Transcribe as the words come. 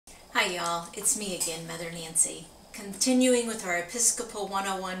Hi y'all, it's me again, Mother Nancy, continuing with our Episcopal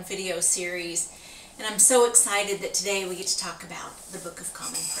 101 video series, and I'm so excited that today we get to talk about the Book of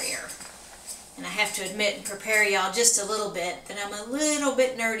Common Prayer. And I have to admit and prepare y'all just a little bit that I'm a little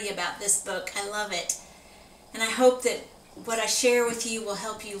bit nerdy about this book. I love it. And I hope that what I share with you will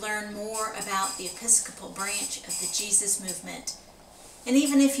help you learn more about the Episcopal branch of the Jesus movement. And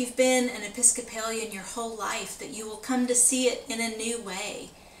even if you've been an Episcopalian your whole life, that you will come to see it in a new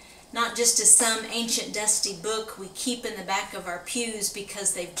way. Not just as some ancient dusty book we keep in the back of our pews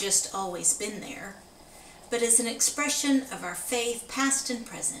because they've just always been there, but as an expression of our faith past and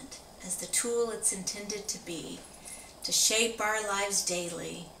present, as the tool it's intended to be, to shape our lives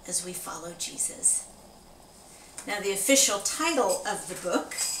daily as we follow Jesus. Now, the official title of the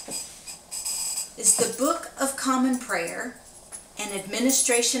book is The Book of Common Prayer, an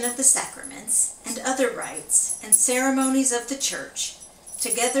Administration of the Sacraments and Other Rites and Ceremonies of the Church,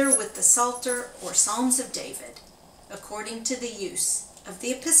 together with the Psalter or Psalms of David, according to the use of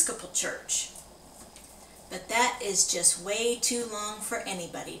the Episcopal Church. But that is just way too long for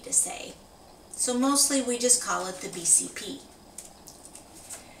anybody to say, so mostly we just call it the BCP.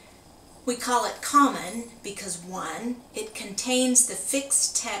 We call it common because 1, it contains the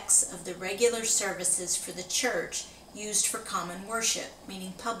fixed texts of the regular services for the Church used for common worship,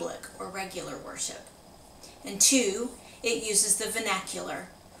 meaning public or regular worship. And 2, it uses the vernacular,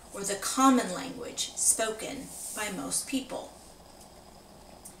 or the common language spoken by most people.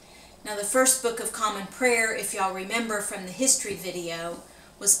 Now, the first Book of Common Prayer, if y'all remember from the history video,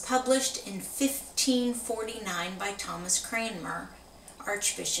 was published in 1549 by Thomas Cranmer,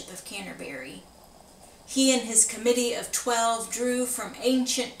 Archbishop of Canterbury. He and his committee of 12 drew from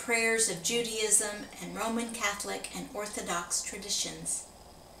ancient prayers of Judaism and Roman Catholic and Orthodox traditions,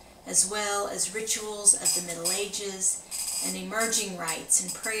 as well as rituals of the Middle Ages and emerging rites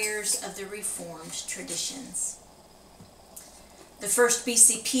and prayers of the Reformed traditions. The first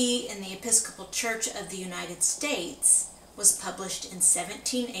BCP in the Episcopal Church of the United States was published in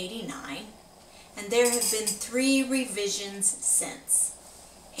 1789, and there have been 3 revisions since: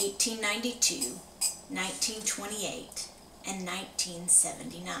 1892, 1928, and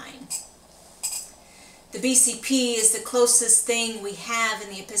 1979. The BCP is the closest thing we have in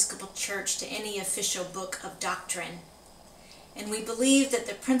the Episcopal Church to any official book of doctrine, and we believe that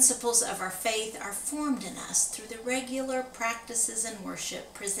the principles of our faith are formed in us through the regular practices and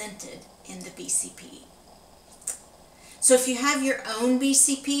worship presented in the BCP. So if you have your own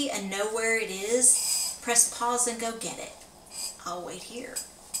BCP and know where it is, press pause and go get it. I'll wait here.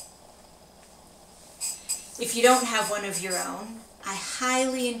 If you don't have one of your own, I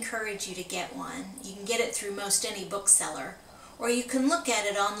highly encourage you to get one. You can get it through most any bookseller, or you can look at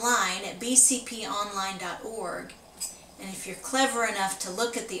it online at bcponline.org. And if you're clever enough to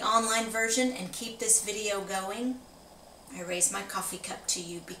look at the online version and keep this video going, I raise my coffee cup to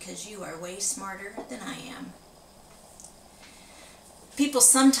you because you are way smarter than I am. People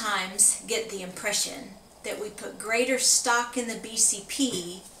sometimes get the impression that we put greater stock in the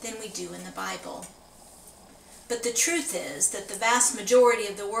BCP than we do in the Bible. But the truth is that the vast majority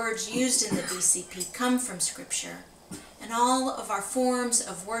of the words used in the BCP come from Scripture, and all of our forms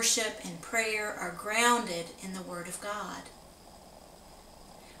of worship and prayer are grounded in the Word of God.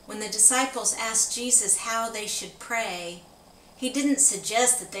 When the disciples asked Jesus how they should pray, he didn't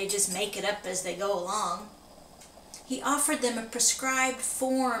suggest that they just make it up as they go along. He offered them a prescribed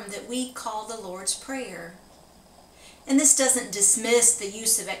form that we call the Lord's Prayer. And this doesn't dismiss the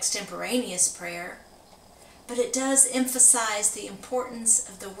use of extemporaneous prayer, but it does emphasize the importance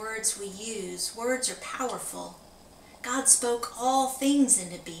of the words we use. Words are powerful. God spoke all things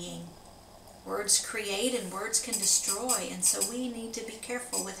into being. Words create and words can destroy, and so we need to be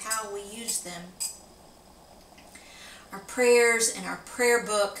careful with how we use them. Our prayers and our prayer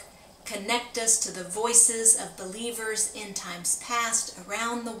book connect us to the voices of believers in times past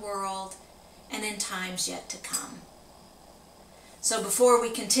around the world and in times yet to come. So before we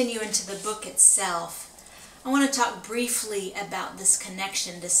continue into the book itself, I want to talk briefly about this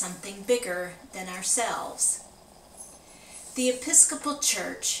connection to something bigger than ourselves. The Episcopal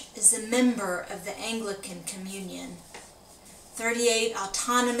Church is a member of the Anglican Communion, 38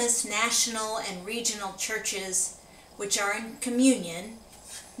 autonomous national and regional churches which are in communion,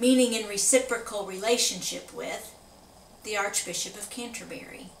 meaning in reciprocal relationship with, the Archbishop of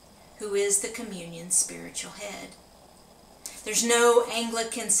Canterbury, who is the communion's spiritual head. There's no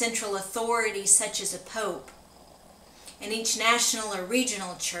Anglican central authority such as a pope, and each national or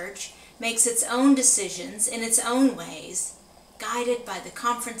regional church makes its own decisions in its own ways, guided by the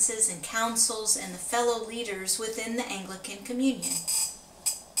conferences and councils and the fellow leaders within the Anglican Communion.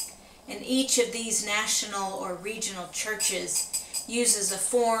 And each of these national or regional churches uses a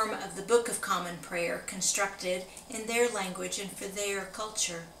form of the Book of Common Prayer constructed in their language and for their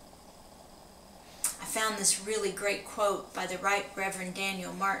culture. I found this really great quote by the Right Reverend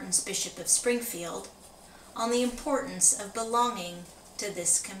Daniel Martins, Bishop of Springfield, on the importance of belonging to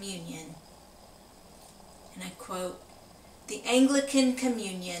this communion. And I quote, "The Anglican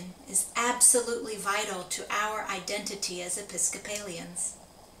communion is absolutely vital to our identity as Episcopalians.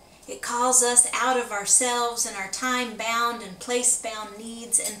 It calls us out of ourselves and our time-bound and place-bound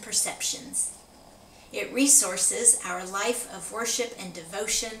needs and perceptions. It resources our life of worship and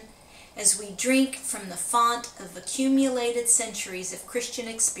devotion as we drink from the font of accumulated centuries of Christian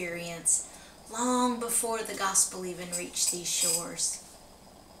experience long before the gospel even reached these shores.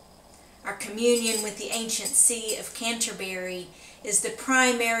 Our communion with the ancient See of Canterbury is the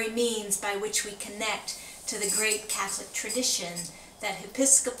primary means by which we connect to the great Catholic tradition, that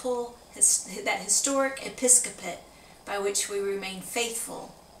historic episcopate by which we remain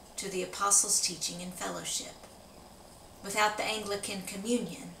faithful to the apostles' teaching and fellowship. Without the Anglican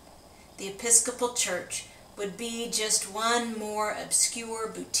communion, the Episcopal Church would be just one more obscure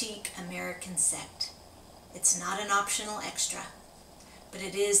boutique American sect. It's not an optional extra, but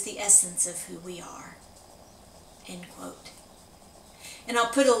it is the essence of who we are." End quote. And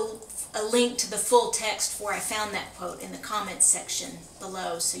I'll put a link to the full text where I found that quote in the comments section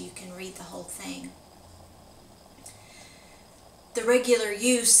below so you can read the whole thing. The regular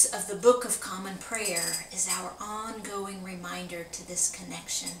use of the Book of Common Prayer is our ongoing reminder to this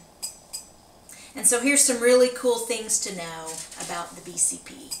connection. And so here's some really cool things to know about the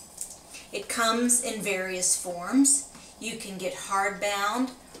BCP. It comes in various forms. You can get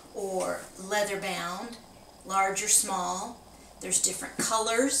hardbound or leather-bound, large or small. There's different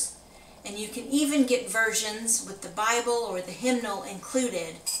colors, and you can even get versions with the Bible or the hymnal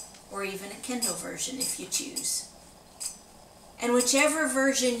included, or even a Kindle version if you choose. And whichever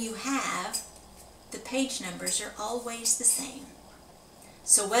version you have, the page numbers are always the same.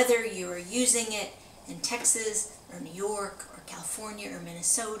 So whether you are using it in Texas or New York or California or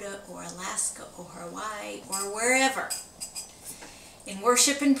Minnesota or Alaska or Hawaii or wherever, in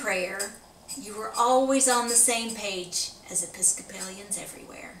worship and prayer, you are always on the same page as Episcopalians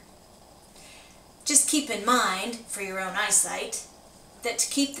everywhere. Just keep in mind, for your own eyesight, that to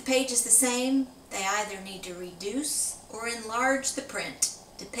keep the pages the same, they either need to reduce or enlarge the print,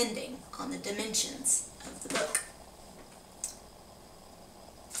 depending on the dimensions of the book.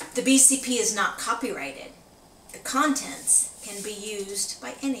 The BCP is not copyrighted. The contents can be used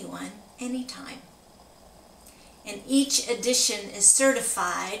by anyone, anytime. And each edition is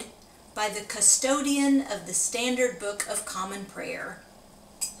certified by the custodian of the Standard Book of Common Prayer.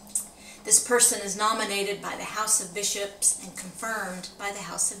 This person is nominated by the House of Bishops and confirmed by the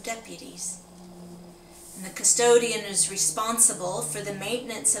House of Deputies. And the custodian is responsible for the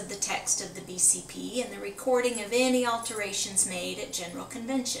maintenance of the text of the BCP and the recording of any alterations made at General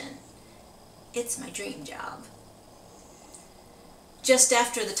Convention. It's my dream job. Just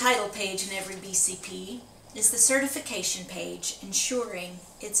after the title page in every BCP is the certification page ensuring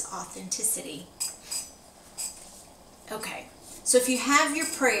its authenticity. Okay, so if you have your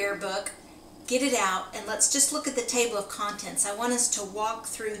prayer book, get it out and let's just look at the table of contents. I want us to walk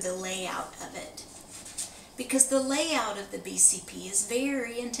through the layout of it, because the layout of the BCP is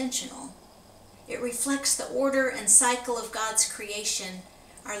very intentional. It reflects the order and cycle of God's creation,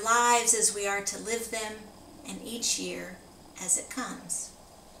 our lives as we are to live them, and each year as it comes.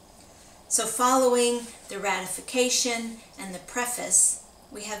 So following the ratification and the preface,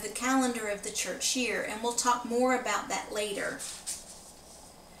 we have the calendar of the church year, and we'll talk more about that later.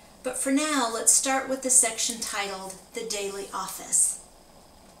 But for now, let's start with the section titled The Daily Office.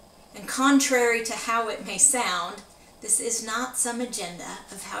 And contrary to how it may sound, this is not some agenda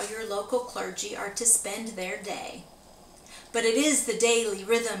of how your local clergy are to spend their day. But it is the daily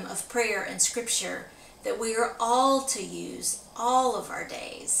rhythm of prayer and scripture that we are all to use all of our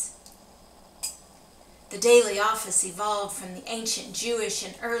days. The daily office evolved from the ancient Jewish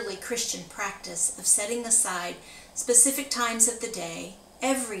and early Christian practice of setting aside specific times of the day,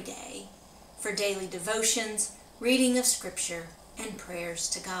 every day, for daily devotions, reading of scripture, and prayers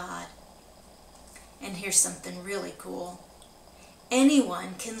to God. And here's something really cool.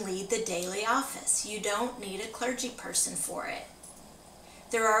 Anyone can lead the daily office. You don't need a clergy person for it.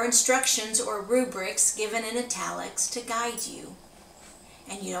 There are instructions or rubrics given in italics to guide you.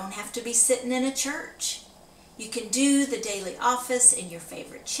 And you don't have to be sitting in a church. You can do the daily office in your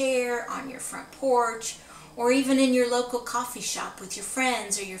favorite chair, on your front porch, or even in your local coffee shop with your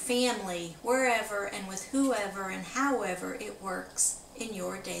friends or your family, wherever and with whoever and however it works in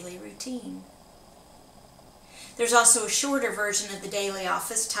your daily routine. There's also a shorter version of the daily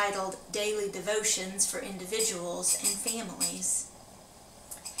office titled Daily Devotions for Individuals and Families.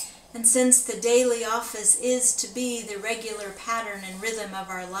 And since the daily office is to be the regular pattern and rhythm of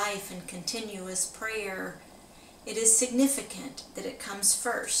our life and continuous prayer, it is significant that it comes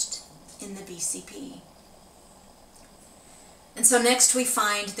first in the BCP. And so next we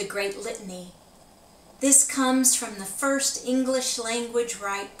find the Great Litany. This comes from the first English language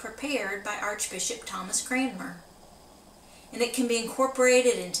rite prepared by Archbishop Thomas Cranmer. And it can be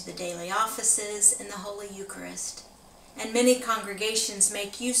incorporated into the daily offices and the Holy Eucharist. And many congregations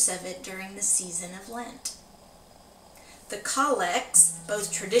make use of it during the season of Lent. The collects,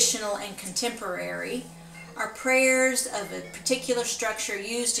 both traditional and contemporary, are prayers of a particular structure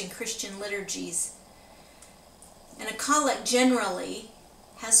used in Christian liturgies. And a collect generally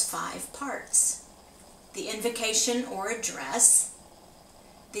has 5 parts: the invocation or address,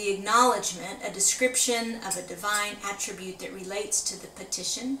 the acknowledgement, a description of a divine attribute that relates to the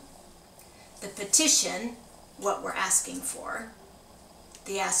petition, the petition, what we're asking for,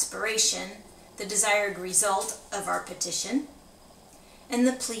 the aspiration, the desired result of our petition, and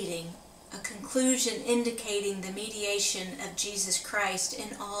the pleading, a conclusion indicating the mediation of Jesus Christ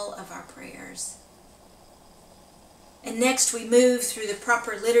in all of our prayers. And next we move through the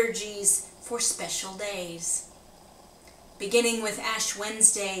proper liturgies for special days, beginning with Ash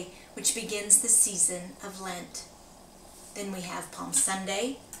Wednesday, which begins the season of Lent. Then we have Palm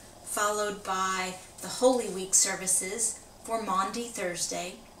Sunday, followed by the Holy Week services for Maundy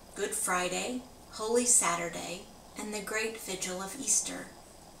Thursday, Good Friday, Holy Saturday, and the Great Vigil of Easter.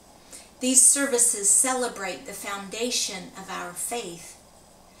 These services celebrate the foundation of our faith,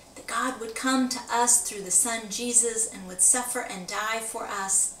 that God would come to us through the Son Jesus and would suffer and die for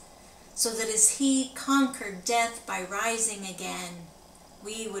us, so that as He conquered death by rising again,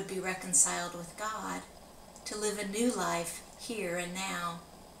 we would be reconciled with God to live a new life here and now.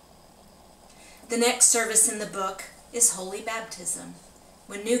 The next service in the book is Holy Baptism,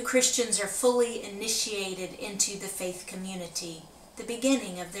 when new Christians are fully initiated into the faith community, the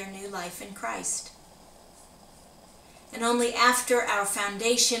beginning of their new life in Christ. And only after our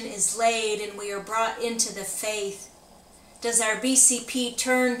foundation is laid and we are brought into the faith does our BCP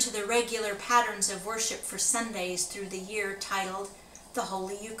turn to the regular patterns of worship for Sundays through the year titled the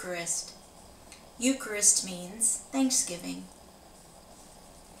Holy Eucharist. Eucharist means thanksgiving.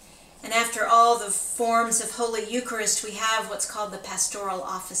 And after all the forms of Holy Eucharist, we have what's called the pastoral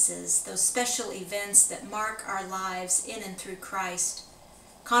offices, those special events that mark our lives in and through Christ: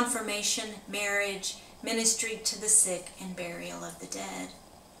 confirmation, marriage, ministry to the sick, and burial of the dead.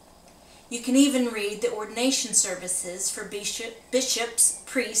 You can even read the ordination services for bishops,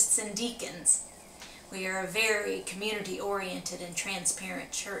 priests, and deacons. We are a very community-oriented and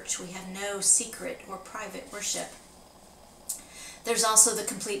transparent church. We have no secret or private worship. There's also the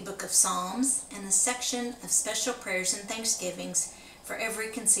complete book of Psalms and a section of special prayers and thanksgivings for every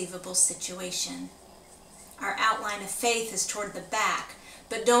conceivable situation. Our outline of faith is toward the back,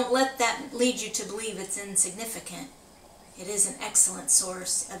 but don't let that lead you to believe it's insignificant. It is an excellent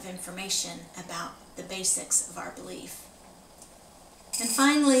source of information about the basics of our belief. And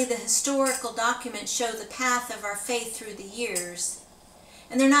finally, the historical documents show the path of our faith through the years.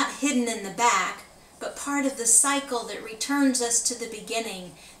 And they're not hidden in the back, but part of the cycle that returns us to the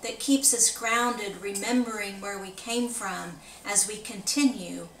beginning, that keeps us grounded, remembering where we came from as we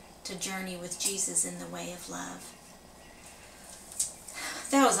continue to journey with Jesus in the way of love.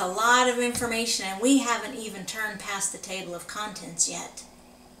 That was a lot of information, and we haven't even turned past the table of contents yet.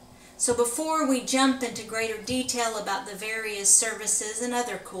 So before we jump into greater detail about the various services and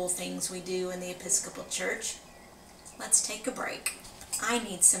other cool things we do in the Episcopal Church, let's take a break. I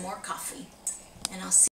need some more coffee.